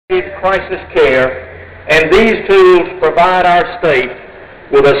crisis care, and these tools provide our state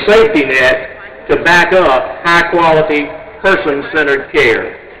with a safety net to back up high-quality, person-centered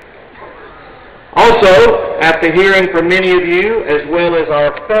care. Also, after hearing from many of you, as well as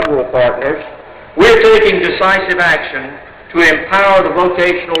our federal partners, we're taking decisive action to empower the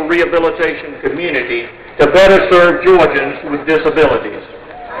vocational rehabilitation community to better serve Georgians with disabilities.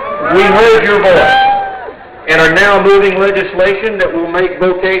 We heard your voice and are now moving legislation that will make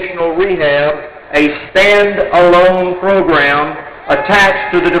vocational rehab a stand-alone program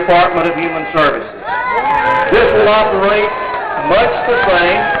attached to the Department of Human Services. This will operate much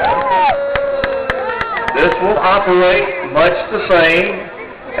the same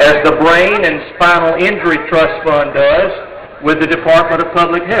as the Brain and Spinal Injury Trust Fund does with the Department of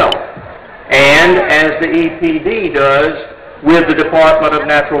Public Health, and as the EPD does with the Department of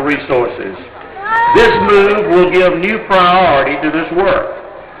Natural Resources. This move will give new priority to this work.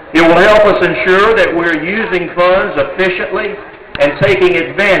 It will help us ensure that we're using funds efficiently and taking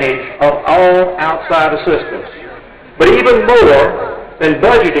advantage of all outside assistance. But even more than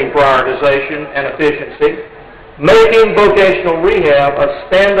budgeting prioritization and efficiency, making vocational rehab a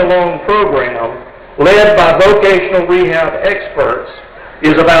standalone program led by vocational rehab experts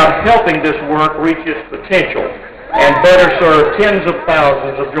is about helping this work reach its potential and better serve tens of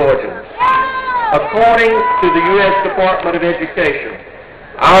thousands of Georgians. According to the U.S. Department of Education,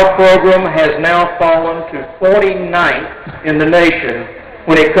 our program has now fallen to 49th in the nation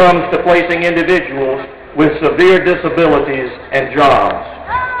when it comes to placing individuals with severe disabilities and jobs.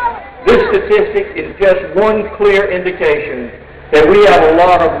 This statistic is just one clear indication that we have a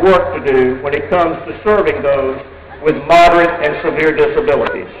lot of work to do when it comes to serving those with moderate and severe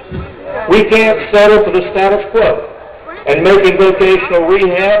disabilities. We can't settle for the status quo, and making vocational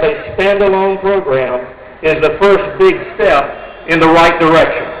rehab a standalone program is the first big step in the right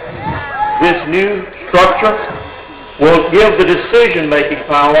direction. This new structure will give the decision-making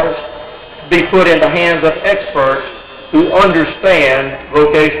powers to be put in the hands of experts who understand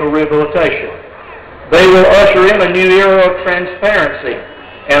vocational rehabilitation. They will usher in a new era of transparency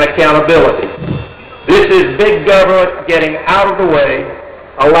and accountability. This is big government getting out of the way,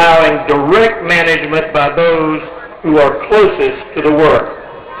 allowing direct management by those who are closest to the work.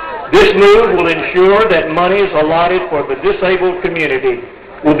 This move will ensure that monies allotted for the disabled community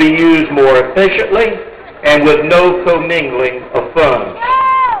will be used more efficiently and with no commingling of funds.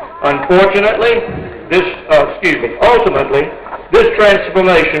 Ultimately, this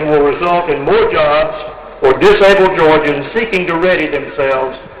transformation will result in more jobs for disabled Georgians seeking to ready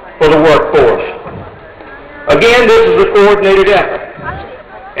themselves for the workforce. Again, this is a coordinated effort,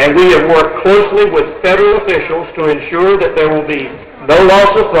 and we have worked closely with federal officials to ensure that there will be no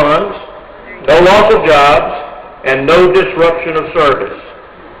loss of funds, no loss of jobs, and no disruption of service.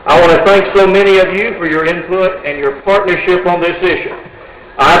 I want to thank so many of you for your input and your partnership on this issue.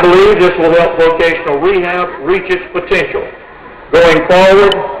 I believe this will help vocational rehab reach its potential. Going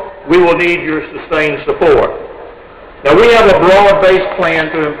forward, we will need your sustained support. Now, we have a broad-based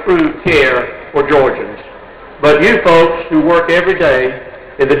plan to improve care for Georgians, but you folks who work every day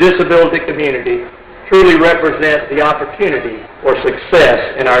in the disability community truly represent the opportunity for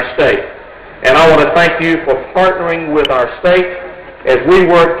success in our state. And I want to thank you for partnering with our state as we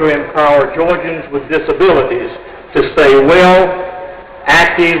work to empower Georgians with disabilities to stay well,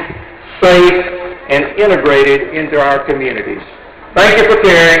 active, safe, and integrated into our communities. Thank you for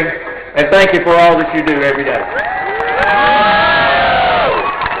caring, and thank you for all that you do every day.